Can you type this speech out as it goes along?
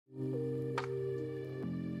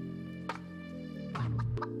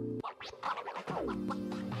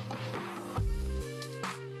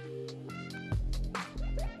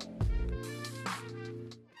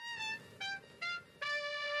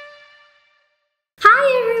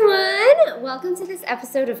Welcome to this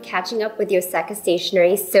episode of Catching Up with Yoseka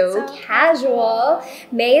Stationery. So casual.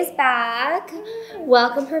 May is back.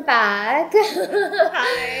 Welcome her back.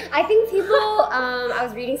 Hi. I think people, I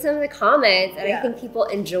was reading some of the comments and I think people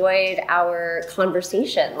enjoyed our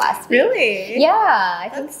conversation last week. Really? Yeah, I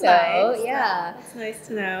think so. Nice. Yeah. That's nice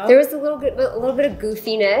to know. There was a little bit of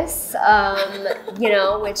goofiness, you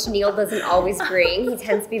know, which Neil doesn't always bring. He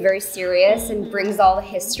tends to be very serious and brings all the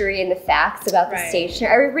history and the facts about the station.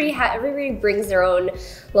 Everybody brings their own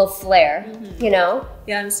little flair, you know?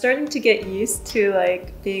 Yeah, I'm starting to get used to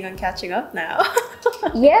like being on Catching Up now.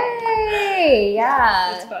 Yay!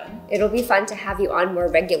 Yeah. It's fun. It'll be fun to have you on more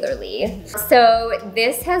regularly. So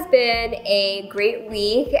this has been a great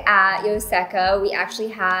week at Yoseka. We actually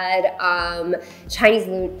had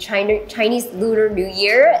Chinese Lunar New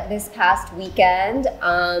Year this past weekend,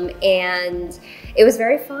 and it was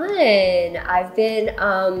very fun. I've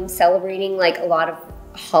been celebrating like a lot of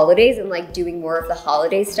holidays and like doing more of the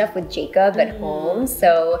holiday stuff with Jacob at home.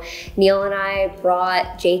 So Neil and I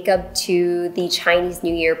brought Jacob to the Chinese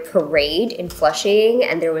New Year parade in Flushing,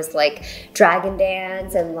 and there was like dragon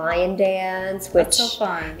dance and lion dance, which so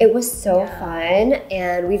fun. It was so fun.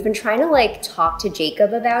 And we've been trying to like talk to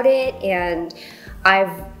Jacob about it, and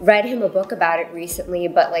I've read him a book about it recently,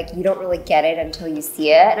 but like you don't really get it until you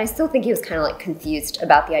see it. And I still think he was kind of like confused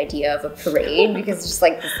about the idea of a parade because it's just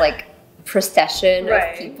like this like procession of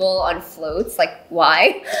people on floats. Like,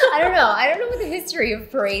 why? I don't know. I don't know what the history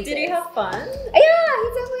of parades is. Did he have fun? Yeah, he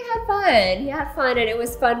definitely had fun. He had fun, and it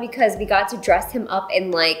was fun because we got to dress him up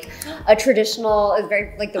in like a traditional,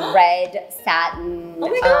 very like the red satin outfit. Oh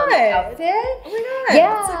my god!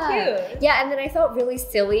 Yeah, that's so cute. Yeah, and then I felt really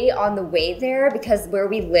silly on the way there because where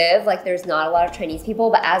we live, like there's not a lot of Chinese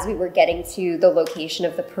people, but as we were getting to the location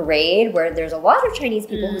of the parade, where there's a lot of Chinese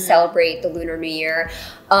people who celebrate the Lunar New Year,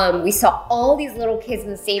 we saw all these little kids in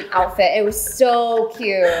the same outfit. It was so cute.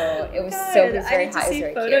 It was so cute. I need to see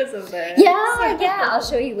photos of this. Yeah, I'll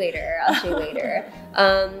show you later.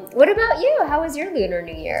 What about you? How was your Lunar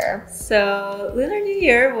New Year? So Lunar New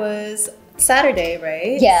Year was Saturday,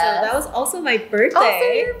 right? Yeah. So that was also my birthday. Also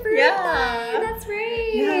your birthday. Yeah. That's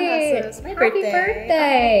right. Yeah, so it was my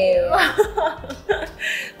birthday.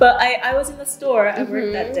 But I was in the store at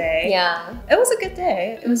work that day. Yeah. It was a good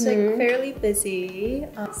day. It was like fairly busy.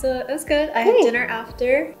 So it was good. I had dinner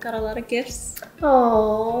after. Got a lot of gifts.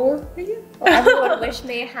 Oh. Well, everyone wished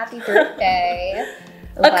me a happy birthday.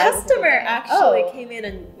 A customer actually came in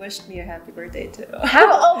and wished me a happy birthday too. How?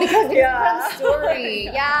 Oh, because we put on the story.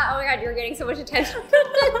 Yeah. Oh my god, you were getting so much attention.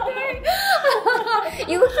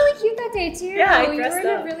 You looked really cute that day too. Yeah, I you were in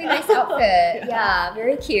up. a really nice outfit. Yeah,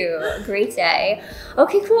 very cute. Great day.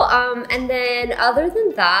 Okay, cool. And then other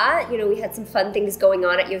than that, you know, we had some fun things going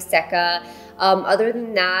on at Yoseka. Other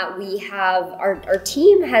than that, we have our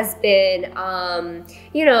team has been,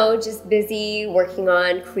 you know, just busy working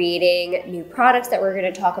on creating new products that we're going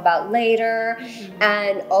to talk about later,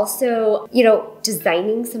 and also, you know,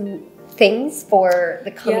 designing some things for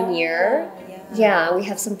the coming year. Yeah, we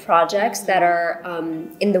have some projects that are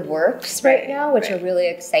in the works right now, which are really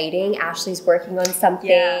exciting. Ashley's working on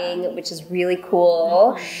something, which is really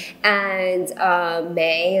cool. And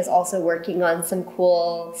May is also working on some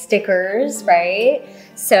cool stickers, right?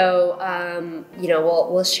 So, you know,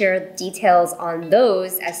 we'll share details on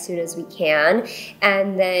those as soon as we can.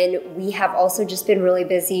 And then we have also just been really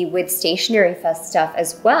busy with Stationery Fest stuff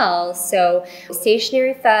as well. So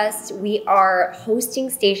Stationery Fest, we are hosting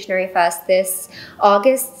Stationery Fest this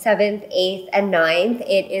August 7th, 8th, and 9th.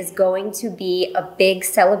 It is going to be a big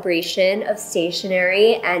celebration of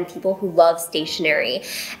stationery and people who love stationery.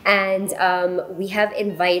 And we have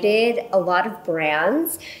invited a lot of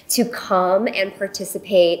brands to come and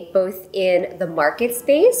participate both in the market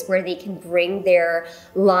space where they can bring their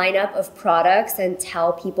lineup of products and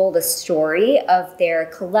tell people the story of their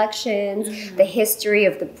collections, the history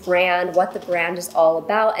of the brand, what the brand is all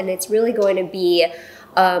about. And it's really going to be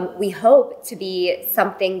we hope to be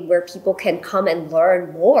something where people can come and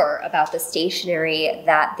learn more about the stationery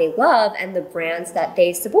that they love and the brands that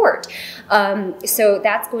they support. So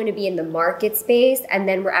that's going to be in the market space, and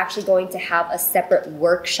then we're actually going to have a separate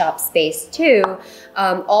workshop space too,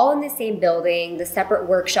 all in the same building. The separate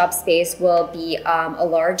workshop space will be a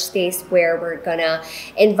large space where we're gonna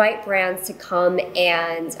invite brands to come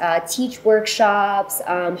and teach workshops,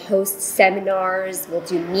 host seminars, we'll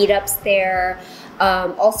do meetups there,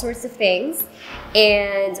 all sorts of things.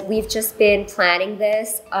 And we've just been planning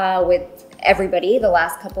this with everybody the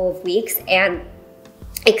last couple of weeks, and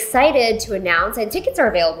excited to announce, and tickets are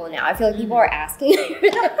available now. I feel like people are asking.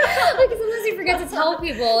 Like sometimes you forget to tell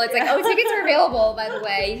people. It's like, oh, tickets are available, by the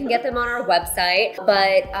way. You can get them on our website.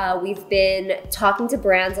 But we've been talking to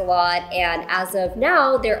brands a lot, and as of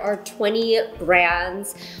now, there are 20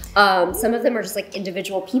 brands. Some of them are just like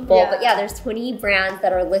individual people, but yeah, there's 20 brands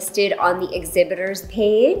that are listed on the Exhibitors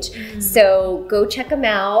page. So go check them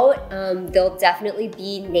out. There'll definitely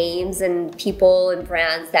be names and people and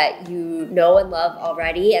brands that you know and love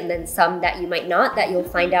already, and then some that you might not, that you'll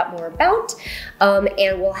find out more about.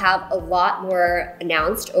 And we'll have a lot more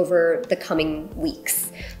announced over the coming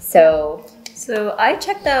weeks. So I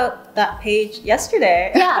checked out that page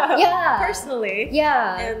yesterday. Yeah. Personally.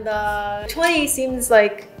 Yeah. And 20 seems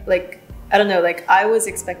like I don't know, like I was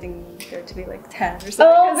expecting there to be like 10 or something.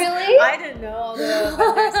 Oh, really? I didn't know all the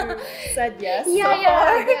vendors who said yes.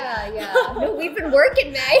 Yeah. No, we've been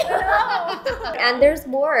working, May. And there's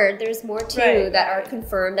more too that are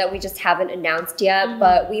confirmed that we just haven't announced yet.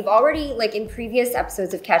 But we've already, like in previous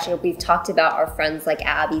episodes of Catching Up, we've talked about our friends like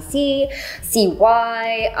Abby C,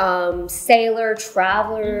 CY, Sailor,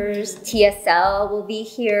 Travelers, TSL will be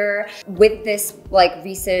here. With this like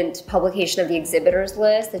recent publication of the Exhibitors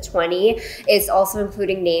list, the 20, is also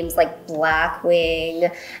including names like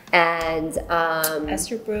Blackwing and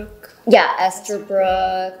Esterbrook. Yeah,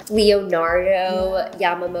 Esterbrook, Leonardo,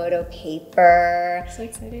 Yamamoto Paper. So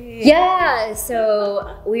exciting. Yeah,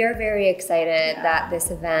 so we are very excited that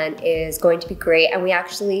this event is going to be great. And we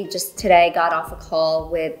actually just today got off a call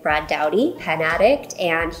with Brad Dowdy, Pen Addict,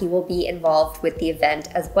 and he will be involved with the event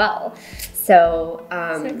as well. So,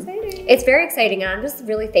 so exciting. It's very exciting, and I'm just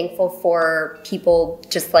really thankful for people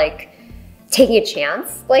just like taking a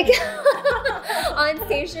chance, like on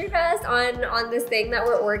Stationery Fest, on this thing that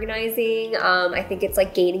we're organizing. I think it's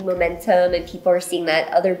like gaining momentum, and people are seeing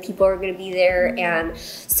that other people are going to be there, and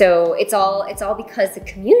so it's all because the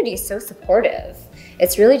community is so supportive.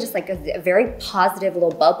 It's really just like a very positive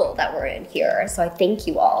little bubble that we're in here. So I thank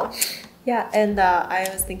you all. Yeah, and I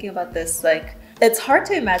was thinking about this, like, it's hard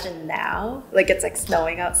to imagine now, like it's like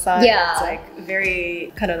snowing outside. Yeah. It's like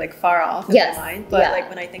very kind of like far off in my mind. But like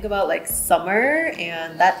when I think about like summer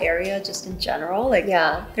and that area just in general, like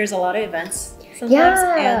there's a lot of events sometimes.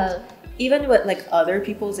 And even with like other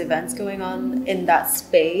people's events going on in that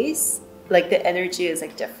space, like the energy is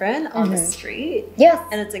like different on the street. Yes.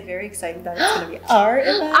 And it's like very exciting that it's gonna be our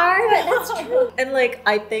event. Our event, that's true. And like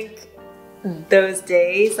I think those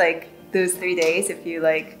days, like those 3 days, if you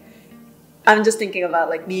like, I'm just thinking about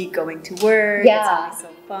like me going to work. It's gonna be so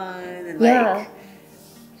fun, and like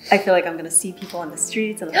I feel like I'm gonna see people on the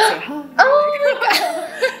streets and like say hi. Oh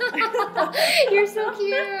my god, you're so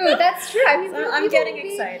cute. That's true. I mean, so I'm getting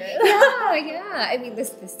excited. Yeah. I mean, the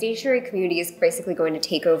stationery community is basically going to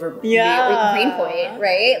take over Greenpoint,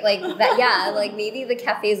 right? Like that. Yeah, like maybe the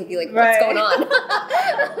cafes will be like, what's going on?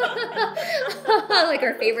 Like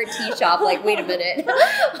our favorite tea shop. Like, wait a minute,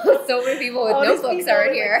 so many people with notebooks are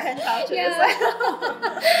in here.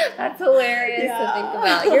 That's hilarious to think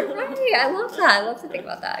about. You're right. I love that. I love to think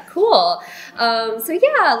about that. Cool. So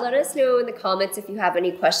yeah, let us know in the comments if you have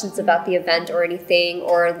any questions about the event or anything,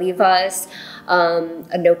 or leave us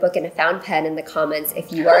a notebook and a fountain pen in the comments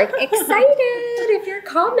if you are excited, if you're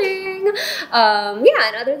coming. Yeah,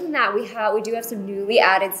 and other than that, we do have some newly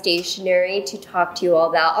added stationery to talk to you all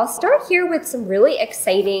about. I'll start here with some really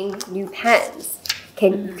exciting new pens.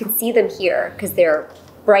 You can see them here because they're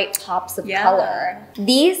bright pops of color.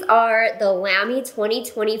 These are the Lamy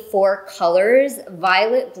 2024 colors,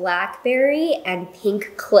 Violet Blackberry and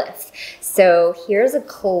Pink Cliff. So here's a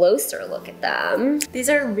closer look at them. These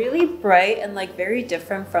are really bright and like very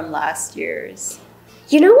different from last year's.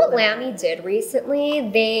 You know what Lamy did recently?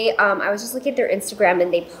 They, I was just looking at their Instagram,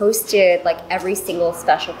 and they posted like every single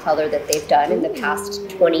special color that they've done in the past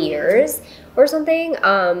 20 years or something.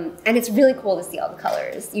 And it's really cool to see all the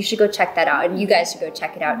colors. You should go check that out, and you guys should go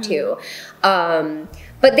check it out too.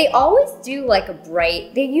 But they always do like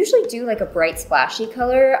they usually do like a bright splashy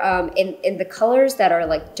color. In the colors that are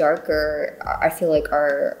like darker, I feel like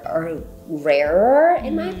are rarer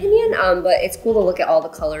in my opinion, but it's cool to look at all the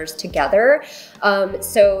colors together.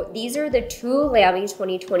 So these are the two Lamy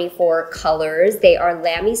 2024 colors. They are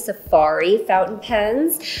Lamy Safari fountain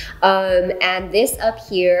pens, and this up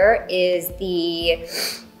here is the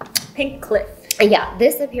Pink Cliff. Yeah,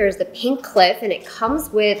 this up here is the Pink Cliff, and it comes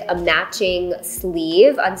with a matching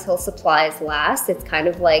sleeve until supplies last. It's kind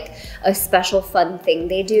of like a special fun thing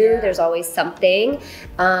they do. There's always something.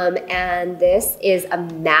 And this is a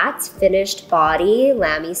matte finished body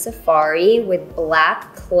Lamy Safari with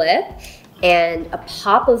black clip and a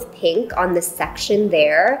pop of pink on the section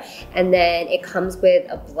there. And then it comes with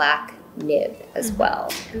a black nib as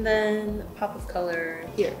well. And then a pop of color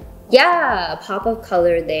here. Yeah, a pop of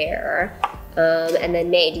color there. And then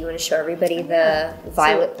May, do you want to show everybody the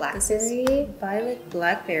violet blackberry? Violet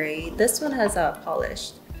blackberry. This one has a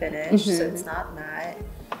polished finish, so it's not matte.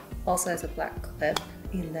 Also has a black clip,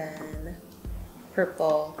 and then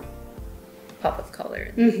purple pop of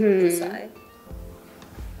color on the side.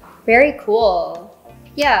 Very cool.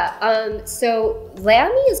 Yeah, so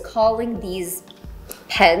Lamy is calling these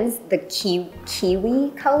pens the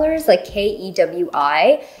kiwi colors, like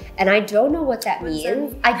Kewi, and I don't know what that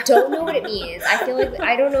means. I don't know what it means. I feel like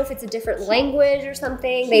I don't know if it's a different language or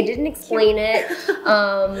something. They didn't explain it,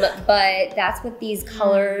 but that's what these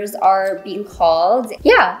colors are being called.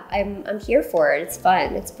 Yeah, I'm here for it. It's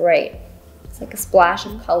fun. It's bright. It's like a splash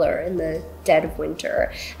of color in the dead of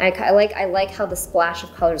winter. I like how the splash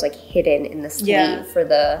of color is like hidden in the sleeve for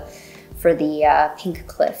the pink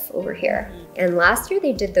cliff over here. And last year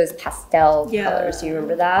they did those pastel colors. Do you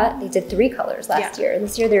remember that? They did 3 colors last year, and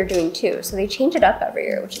this year they're doing 2. So they change it up every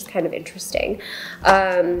year, which is kind of interesting.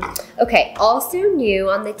 Okay, also new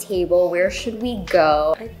on the table, where should we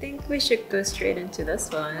go? I think we should go straight into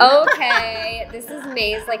this one. Okay, this is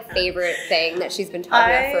May's like favorite thing that she's been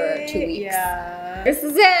talking about for 2 weeks. Yeah. This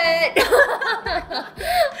is it.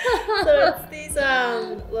 So it's these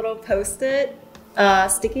little post-it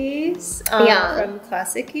stickies from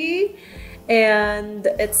Classiky, and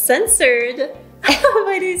it's censored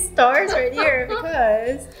by these stars right here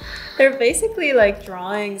because they're basically like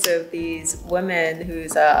drawings of these women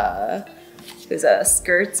whose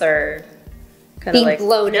skirts are kind of like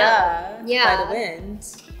blown up by the wind.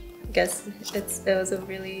 I guess it was a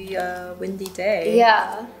really windy day.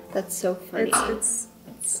 Yeah, that's so funny.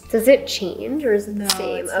 Does it change or is it the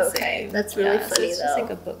same? It's the okay, same. That's really funny so it's though. just like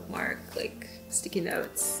a bookmark, like sticky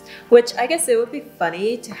notes, which I guess it would be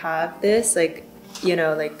funny to have this, like, you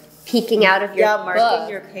know, like peeking out of your marking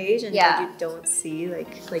your page, and then you don't see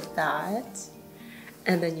like that,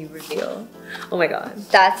 and then you reveal. Oh my god,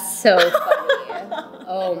 that's so funny.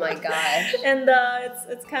 Oh my gosh. And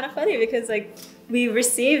it's kind of funny because like we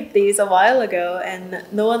received these a while ago and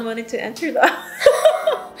no one wanted to enter them.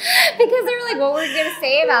 Because they were like, what were we gonna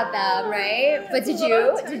say about them, right? But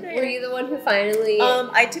were you the one who finally?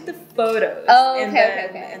 I took the photos. Oh,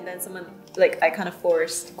 okay. And then someone, like, I kind of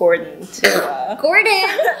forced Gordon to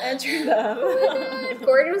enter them. Oh my God.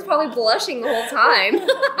 Gordon was probably blushing the whole time.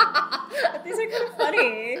 But these are kind of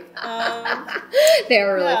funny. They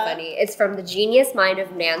are really funny. It's from the genius mind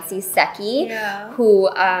of Nancy Seki, who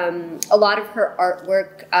a lot of her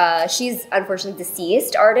artwork, she's unfortunately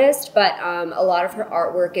deceased artist, but a lot of her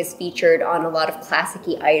artwork is featured on a lot of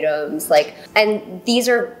Classiky items, like, and these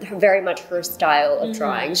are very much her style of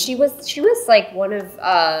drawing. She was like one of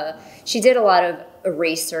she did a lot of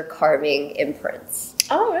eraser carving imprints.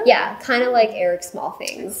 Oh, really? Yeah, kind of like Eric Small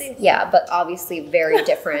Things. Yeah, but obviously very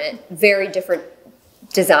different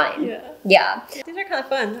design. Yeah. These are kind of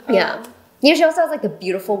fun. Yeah. You know, she also has like the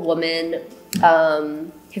Beautiful Woman.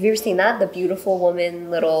 Have you ever seen that? The Beautiful Woman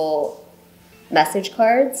little message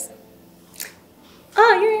cards.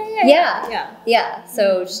 Oh, yeah.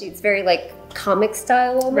 So she's very like comic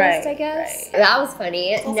style almost, I guess. Right. That was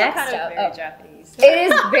funny. It's also next kind of up, very Japanese.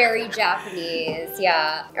 It is very Japanese,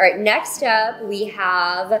 yeah. All right, next up we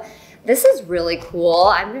have, this is really cool.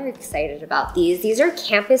 I'm very excited about these. These are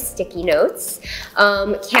campus sticky notes.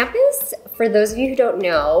 Campus, for those of you who don't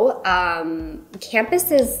know,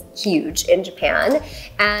 campus is huge in Japan,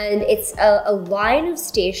 and it's a line of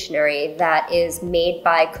stationery that is made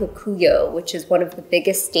by Kokuyo, which is one of the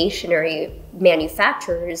biggest stationery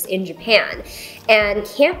manufacturers in Japan. And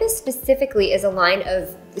campus specifically is a line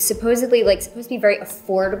of supposed to be very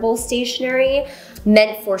affordable stationery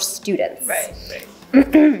meant for students. Right.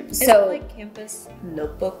 So like campus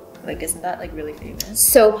notebook, like, isn't that like really famous?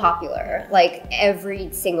 So popular. Like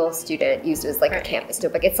every single student uses like a campus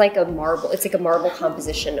notebook. It's like a marble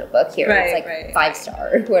composition notebook here. It's like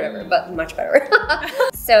 5-star or whatever, but much better.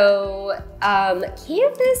 So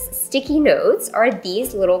campus sticky notes are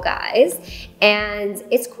these little guys, and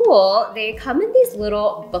it's cool. They come in these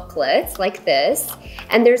little booklets like this,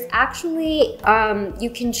 and there's actually you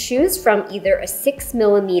can choose from either a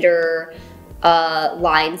 6mm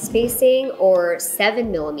line spacing or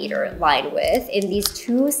 7mm line width in these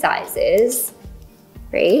 2 sizes,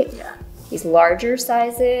 right? Yeah. These larger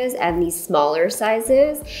sizes and these smaller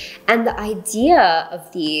sizes. And the idea of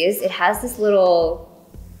these, it has this little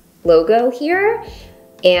logo here.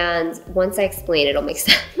 And once I explain it, it'll make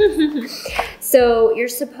sense. So you're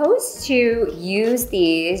supposed to use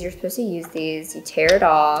these. You tear it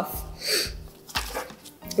off.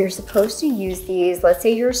 You're supposed to use these. Let's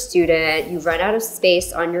say you're a student, you run out of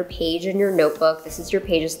space on your page in your notebook. This is your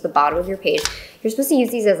page, it's the bottom of your page. You're supposed to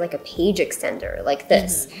use these as like a page extender, like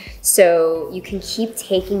this. So you can keep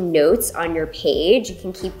taking notes on your page, you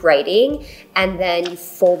can keep writing, and then you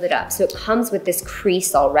fold it up. So it comes with this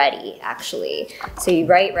crease already, actually. So you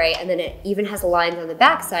write, and then it even has lines on the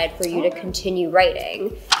back side for you to continue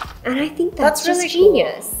writing. And I think that's just really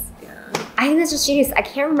genius. Cool. I think that's just genius. I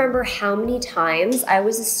can't remember how many times I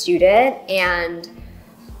was a student and,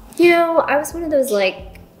 you know, I was one of those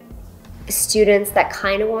like students that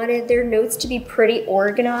kind of wanted their notes to be pretty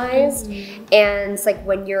organized. And it's like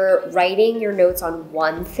when you're writing your notes on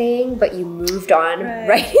one thing, but you moved on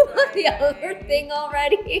writing on the other thing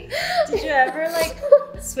already. Did you ever like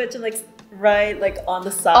switch and like write like on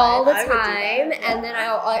the side? All the time. And then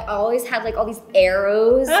I always had like all these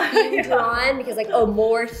arrows being drawn because like, oh,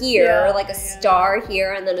 more here, like a star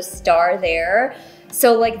here and then a star there.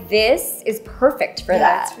 So like this is perfect for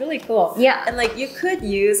that. It's really cool. Yeah. And like you could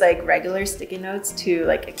use like regular sticky notes to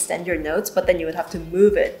like extend your notes, but then you would have to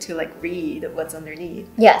move it to like read what's underneath.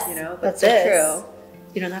 Yes, you know, but that's true.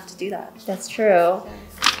 You don't have to do that. That's true.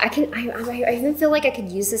 I even feel like I could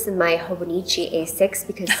use this in my Hobonichi A6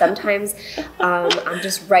 because sometimes I'm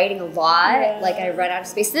just writing a lot, like I run out of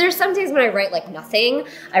space. There's some days when I write like nothing,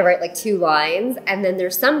 I write like 2 lines, and then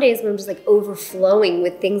there's some days when I'm just like overflowing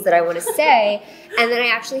with things that I want to say, and then I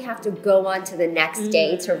actually have to go on to the next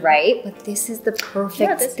day to write, but this is the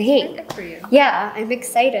perfect thing. Perfect for you. Yeah, I'm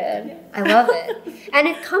excited. I love it. And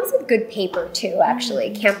it comes with good paper too,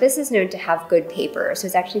 actually. Campus is known to have good paper, so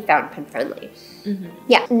it's actually fountain pen friendly.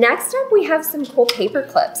 Yeah. Next up, we have some cool paper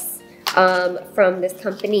clips from this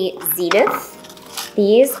company, Zenith.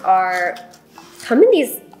 These come in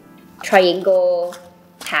these triangle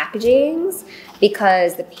packagings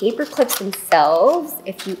because the paper clips themselves,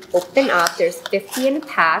 if you open up, there's 50 in a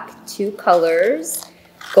pack, 2 colors,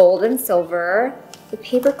 gold and silver. The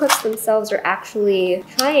paper clips themselves are actually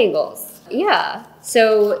triangles. Yeah.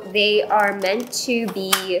 So they are meant to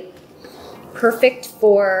be perfect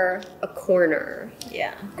for a corner.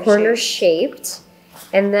 Yeah. Corner shaped.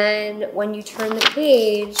 And then when you turn the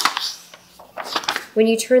page,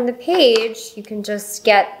 you can just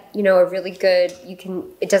get, you know, a really good,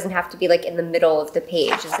 it doesn't have to be like in the middle of the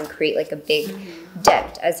page. It doesn't create like a big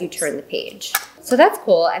dent as you turn the page. So that's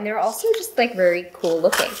cool. And they're also just like very cool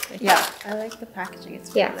looking. Yeah. I like the packaging. It's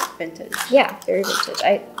very like vintage. Yeah, very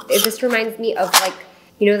vintage. This reminds me of like,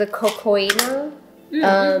 you know, the Kokuyo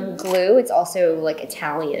glue. It's also like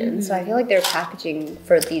Italian, so I feel like their packaging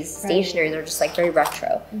for these stationery, they're just like very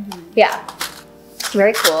retro. Yeah,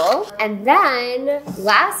 very cool. And then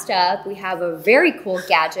last up, we have a very cool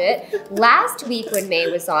gadget. Last week when May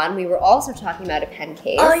was on, we were also talking about a pen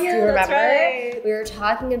case. Oh yeah, do you remember? That's right. We were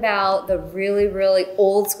talking about the really, really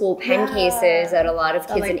old school pen cases that a lot of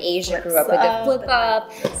kids in Asia grew up with. The flip up.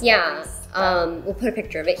 Yeah. We'll put a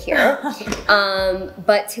picture of it here.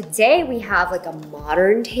 But today we have like a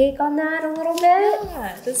modern take on that a little bit.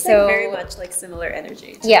 Yeah, this is like very much like similar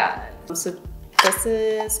energy. Yeah. So this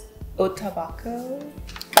is Otabaco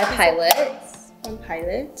by Pilot. From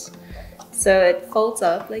Pilot. So it folds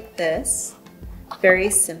up like this. Very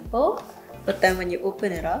simple. But then when you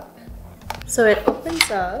open it up, so it opens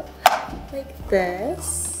up like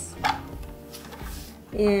this.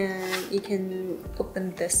 And you can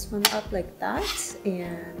open this one up like that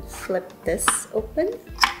and flip this open.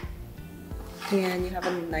 And you have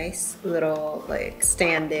a nice little like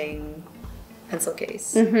standing pencil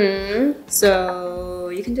case. So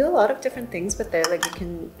you can do a lot of different things with it. Like you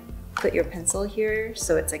can put your pencil here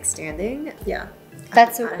so it's like standing. Yeah.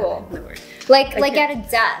 That's so cool. Like at a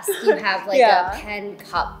desk, you have like a pen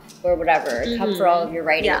cup or whatever, a cup for all of your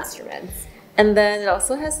writing instruments. And then it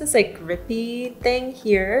also has this like grippy thing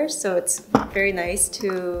here, so it's very nice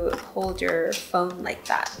to hold your phone like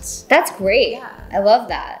that. That's great. Yeah. I love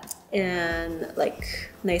that. And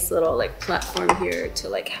like nice little like platform here to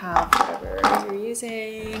like have whatever you're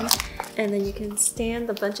using. And then you can stand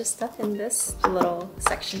a bunch of stuff in this little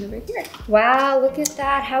section over here. Wow, look at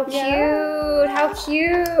that. How cute. How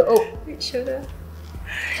cute. Oh, wait, show the...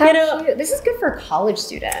 How cute. This is good for a college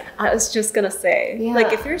student. I was just gonna say,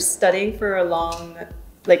 like if you're studying for a long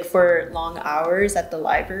hours at the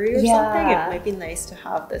library or something, it might be nice to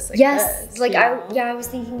have this like this, like I was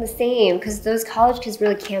thinking the same because those college kids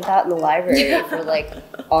really camp out in the library for like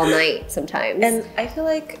all night sometimes. And I feel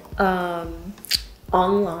like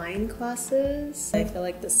online classes. I feel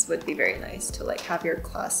like this would be very nice to like have your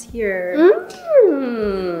class here. It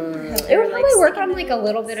would probably work on like a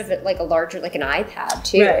little bit of it, like a larger, like an iPad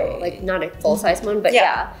too. Right. Like not a full-size one, but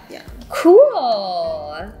yeah.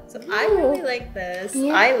 Cool. So I really like this.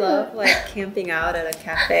 I love like camping out at a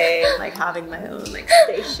cafe and like having my own like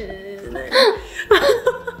station and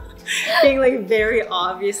being like very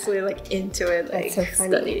obviously like into it. Like, that's so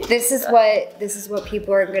funny. This is what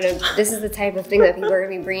people are gonna. This is the type of thing that people are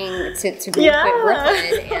gonna be bringing to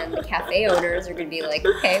Brooklyn, and the cafe owners are gonna be like,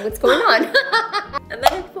 okay, what's going on? And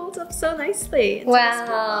then it folds up so nicely.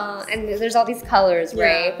 Wow. And there's all these colors,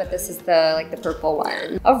 right? But this is the purple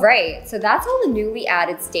one. All right. So that's all the newly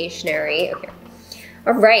added stationery. Okay.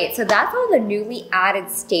 All right, so that's all the newly added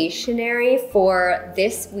stationery for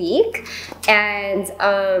this week. And,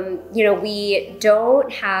 you know, we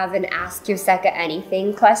don't have an Ask Yoseka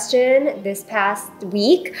Anything question this past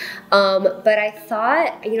week, but I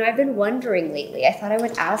thought, you know, I've been wondering lately, I thought I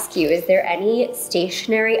would ask you, is there any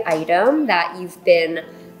stationery item that you've been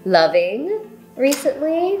loving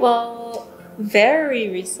recently? Well, very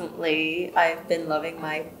recently, I've been loving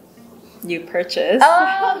my new purchase.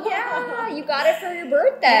 Oh yeah, you got it for your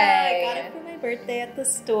birthday. Yeah, I got it for my birthday at the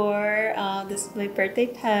store. This is my birthday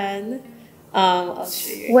pen. I'll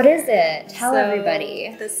show you. What is it? Tell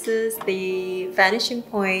everybody. This is the Vanishing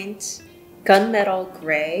Point Gunmetal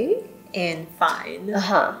Gray in Fine.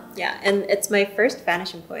 Yeah, and it's my first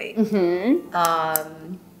Vanishing Point.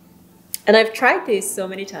 And I've tried these so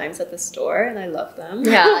many times at the store, and I love them.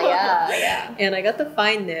 Yeah. And I got the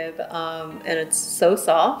fine nib, and it's so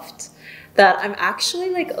soft that I'm actually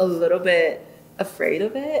like a little bit afraid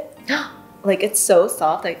of it. Like it's so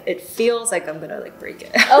soft, like it feels like I'm gonna like break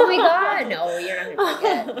it. Oh my god, no, you're not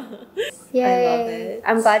gonna break it. Yay. I love it.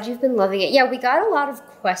 I'm glad you've been loving it. Yeah, we got a lot of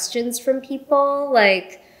questions from people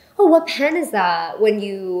like, oh, what pen is that? When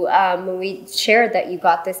you when we shared that you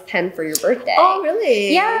got this pen for your birthday. Oh,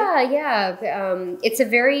 really? Yeah. It's a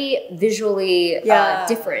very visually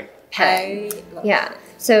different pen. I love it.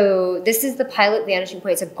 So this is the Pilot Vanishing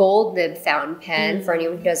Point. It's a gold nib fountain pen, for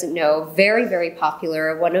anyone who doesn't know. Very, very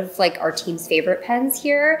popular. One of like our team's favorite pens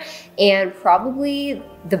here, and probably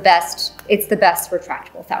the best. It's the best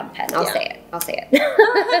retractable fountain pen. I'll say it.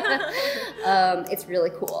 It's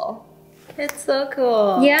really cool. It's so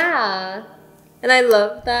cool. Yeah. And I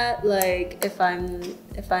love that, like, if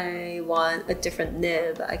I want a different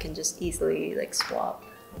nib, I can just easily like swap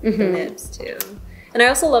the nibs too. And I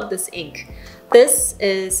also love this ink. This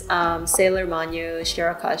is Sailor Manyo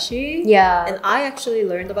Shirakashi. Yeah. And I actually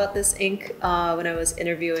learned about this ink when I was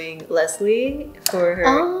interviewing Leslie for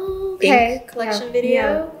her ink collection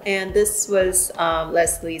video. And this was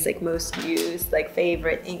Leslie's like most used, like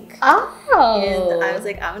favorite ink. Oh. And I was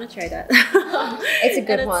like, I want to try that. It's a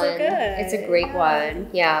good one. It's so good. It's a great one.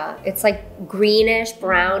 Yeah. It's like greenish,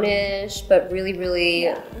 brownish, but really,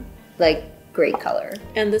 really like great color.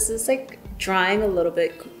 And this is like drying a little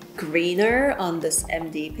bit greener on this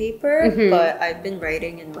MD paper, but I've been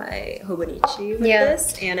writing in my Hobonichi with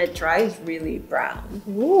this, and it dries really brown.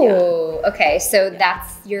 Ooh, okay, so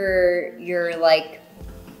that's your like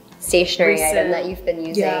stationery item that you've been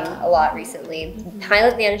using a lot recently.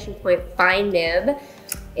 Pilot Vanishing Point Fine Nib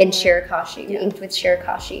in Shirakashi, inked with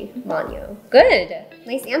Shirakashi Manyo. Good,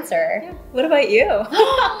 nice answer. Yeah. What about you?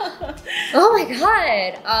 Oh my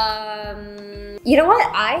god. You know what?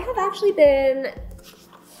 I have actually been.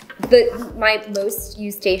 My most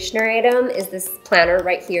used stationery item is this planner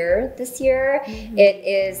right here this year. It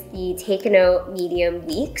is the Take a Note Medium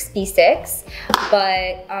Weeks B6,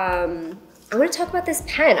 but I want to talk about this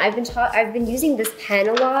pen. I've been using this pen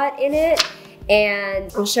a lot in it,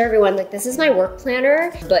 and I'll show everyone, like, this is my work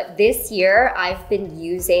planner, but this year I've been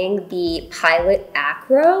using the Pilot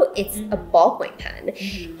Acro. It's a ballpoint pen,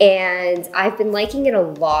 and I've been liking it a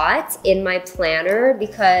lot in my planner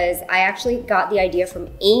because I actually got the idea from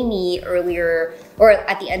Amy earlier, or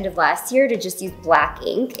at the end of last year, to just use black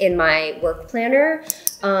ink in my work planner.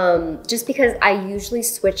 Just because I usually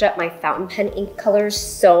switch up my fountain pen ink colors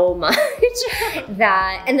so much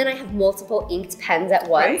that, and then I have multiple inked pens at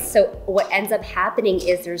once. So what ends up happening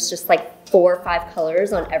is there's just like 4 or 5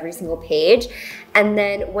 colors on every single page. And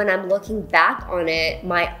then when I'm looking back on it,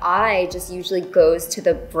 my eye just usually goes to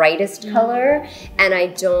the brightest color, and I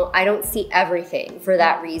don't see everything for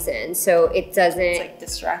that reason. So it doesn't. It's like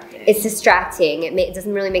distracting. It's distracting. It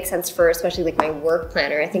doesn't really make sense for, especially like my work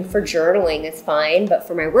planner. I think for journaling it's fine, but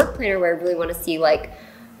for my work planner where I really want to see like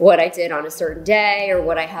what I did on a certain day or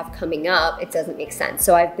what I have coming up, it doesn't make sense.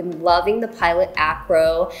 So I've been loving the Pilot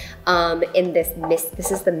Acro in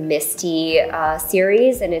this is the Misty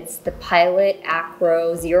series, and it's the Pilot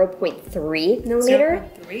Acro 0.3 millimeter.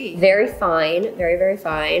 0.3. Very fine, very, very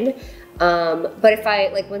fine. But if I,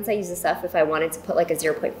 like, once I use the stuff, if I wanted to put like a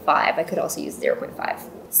 0.5, I could also use 0.5.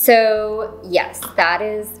 So yes, that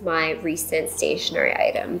is my recent stationery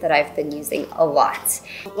item that I've been using a lot.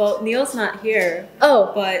 Well, Neil's not here.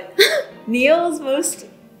 Oh. But Neil's most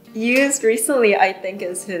used recently, I think,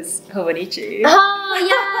 is his Hobonichi. Oh,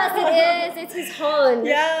 yes, it is. It's his Hon.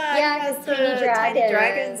 Yeah, his tiny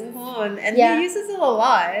dragon's Hon. And he uses it a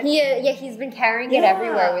lot. He's been carrying it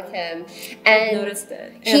everywhere with him. And I've noticed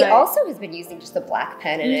it. And he also has been using just the black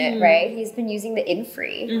pen in it, right? He's been using the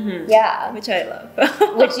Infree. Yeah. Which I love.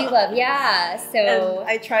 Which you love, yeah. So and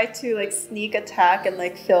I tried to like sneak attack and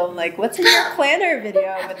like film like what's in your planner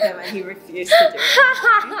video with him, and he refused to do it.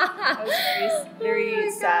 I was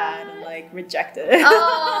very sad and like rejected.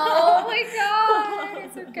 Oh my god,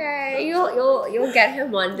 it's okay. You'll get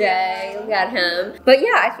him one day. You'll get him. But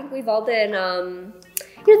yeah, I think we've all been.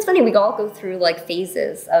 It's funny. We all go through like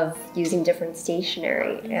phases of using different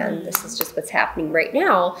stationery, and this is just what's happening right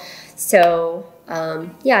now. So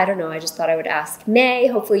yeah, I don't know. I just thought I would ask May.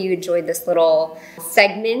 Hopefully you enjoyed this little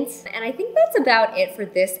segment. And I think that's about it for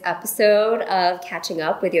this episode of Catching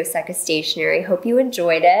Up with Yoseka Stationery. Hope you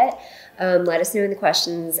enjoyed it. Let us know in the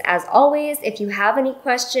questions. As always, if you have any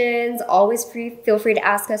questions, always feel free to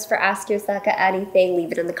ask us for Ask Yoseka anything.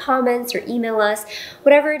 Leave it in the comments or email us,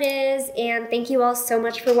 whatever it is. And thank you all so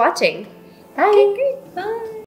much for watching. Bye. Okay, great. Bye.